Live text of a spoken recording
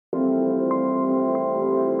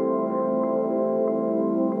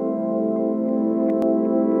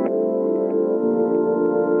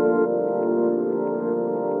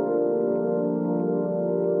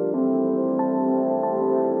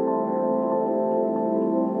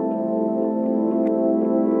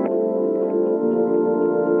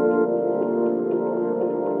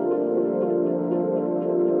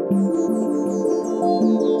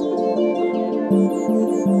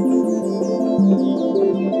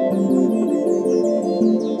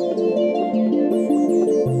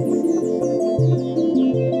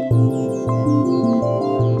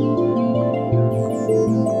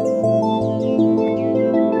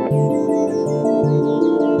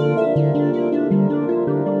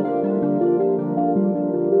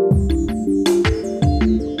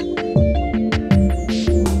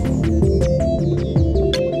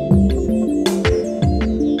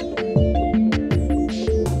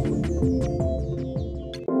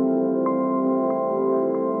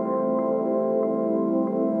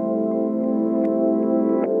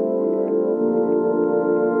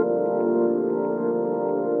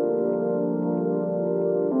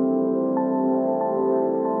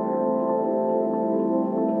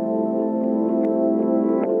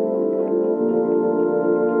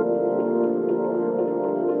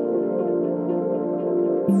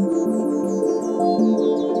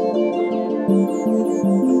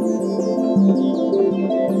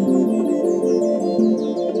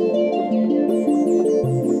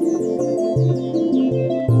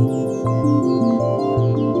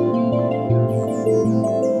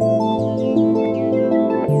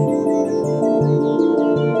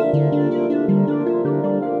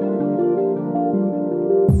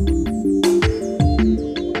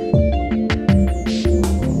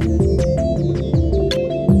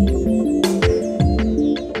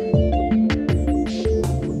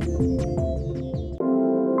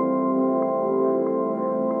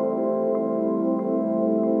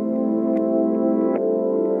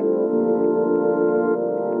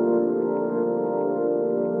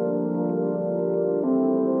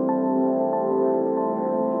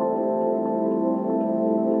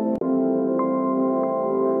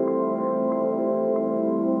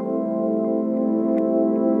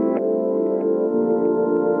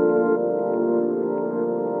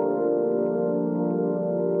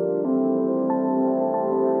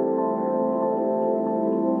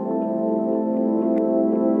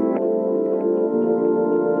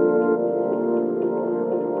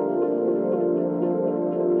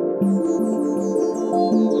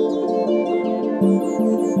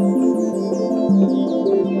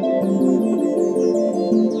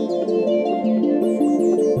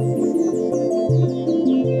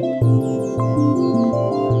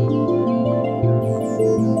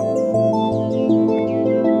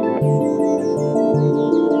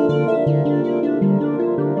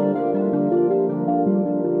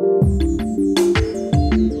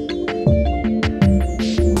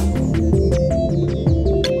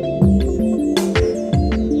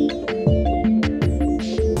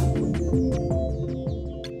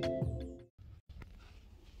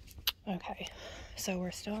So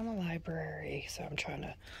we're still in the library, so I'm trying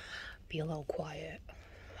to be a little quiet.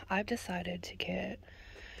 I've decided to get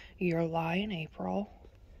Your Lie in April,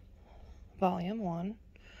 Volume 1.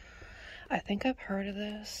 I think I've heard of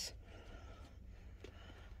this.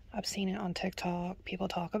 I've seen it on TikTok. People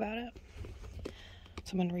talk about it.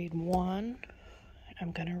 So I'm going to read 1.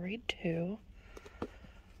 I'm going to read 2. So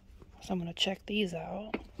I'm going to check these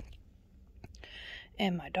out.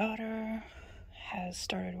 And my daughter has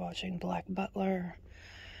started watching Black Butler.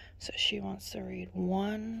 So she wants to read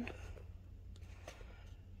 1,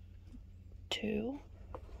 2,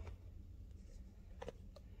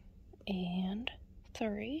 and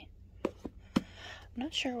 3. I'm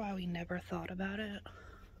not sure why we never thought about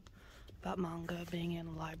manga being in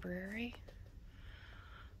the library.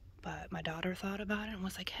 But my daughter thought about it and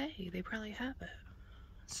was like, hey, they probably have it.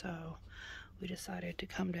 So we decided to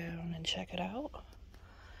come down and check it out.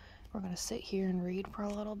 We're going to sit here and read for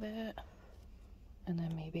a little bit. And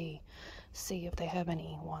then maybe see if they have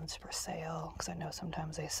any ones for sale. Because I know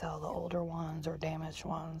sometimes they sell the older ones or damaged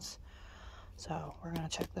ones. So we're going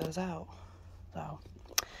to check those out. So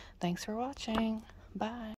thanks for watching. Bye.